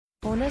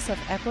Owners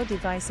of Apple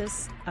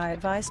devices are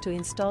advised to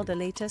install the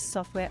latest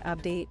software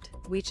update,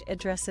 which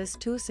addresses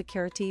two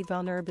security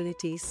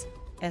vulnerabilities,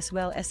 as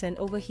well as an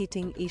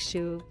overheating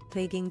issue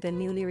plaguing the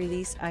newly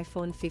released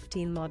iPhone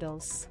 15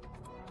 models.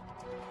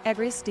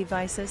 At-risk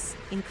devices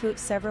include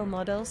several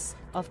models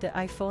of the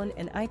iPhone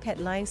and iPad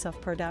lines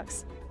of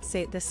products,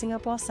 said the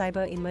Singapore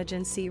Cyber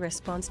Emergency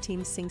Response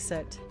Team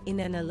SingCERT in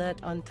an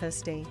alert on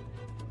Thursday.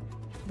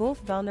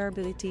 Both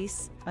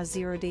vulnerabilities are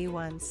zero-day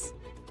ones,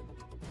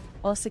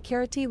 or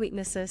security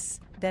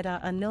weaknesses that are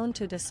unknown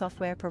to the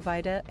software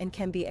provider and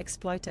can be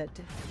exploited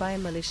by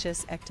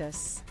malicious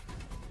actors.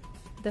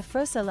 The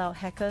first allowed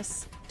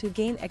hackers to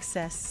gain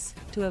access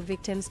to a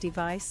victim's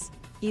device,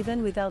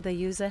 even without the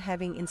user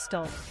having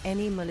installed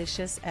any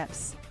malicious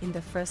apps in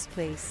the first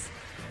place.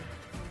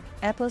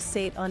 Apple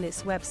said on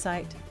its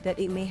website that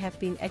it may have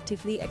been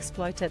actively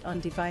exploited on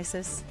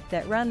devices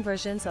that run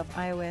versions of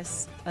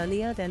iOS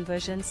earlier than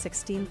version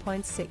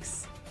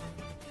 16.6.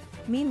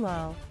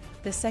 Meanwhile,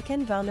 the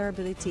second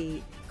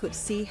vulnerability could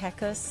see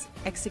hackers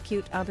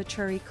execute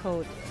arbitrary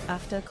code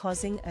after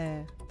causing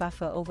a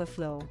buffer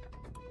overflow,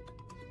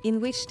 in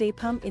which they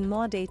pump in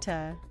more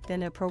data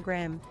than a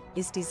program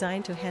is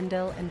designed to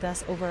handle and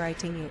thus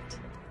overwriting it.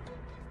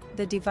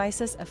 The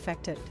devices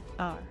affected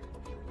are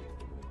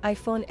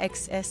iPhone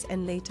XS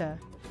and later,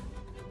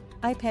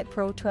 iPad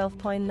Pro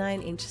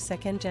 12.9-inch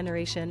second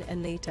generation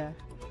and later,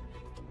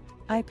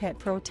 iPad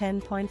Pro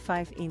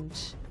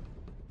 10.5-inch,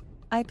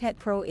 iPad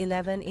Pro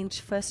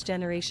 11-inch first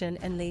generation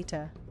and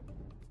later,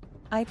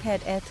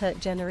 iPad Air 3rd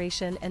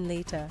generation and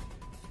later,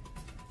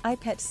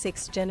 iPad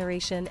 6th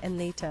generation and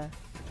later,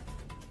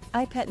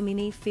 iPad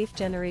Mini 5th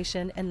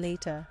generation and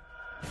later.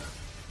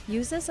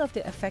 Users of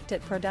the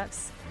affected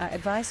products are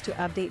advised to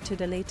update to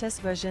the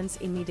latest versions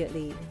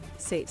immediately,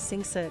 said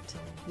SingCERT,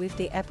 with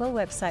the Apple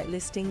website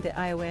listing the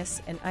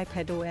iOS and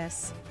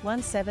iPadOS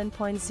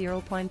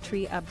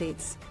 17.0.3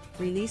 updates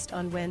released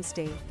on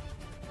Wednesday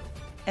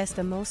as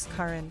the most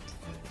current.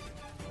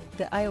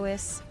 The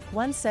iOS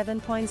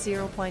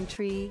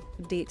 17.0.3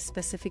 update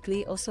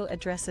specifically also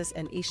addresses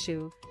an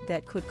issue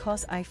that could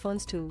cause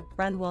iPhones to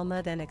run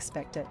warmer than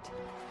expected.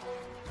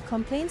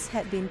 Complaints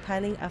had been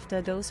piling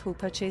after those who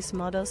purchased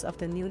models of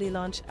the newly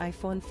launched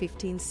iPhone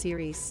 15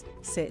 series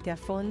said their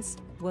phones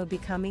were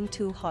becoming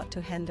too hot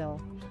to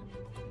handle.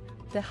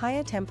 The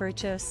higher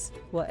temperatures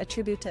were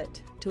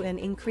attributed to an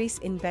increase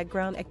in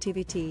background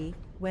activity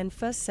when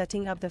first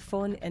setting up the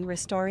phone and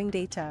restoring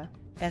data,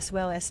 as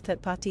well as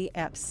third-party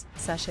apps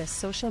such as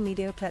social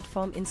media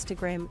platform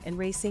Instagram and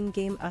racing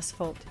game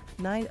Asphalt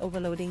 9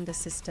 overloading the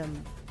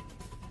system.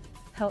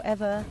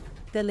 However,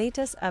 the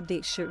latest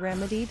update should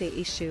remedy the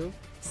issue,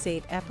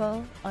 said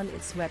Apple on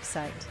its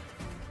website.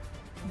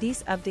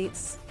 These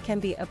updates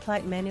can be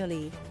applied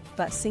manually,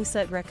 but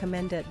SingCERT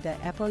recommended that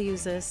Apple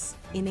users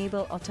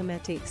enable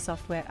automatic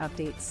software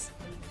updates,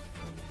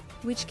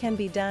 which can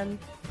be done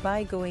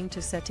by going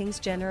to Settings,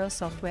 General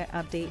Software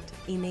Update,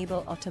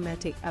 Enable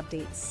Automatic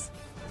Updates.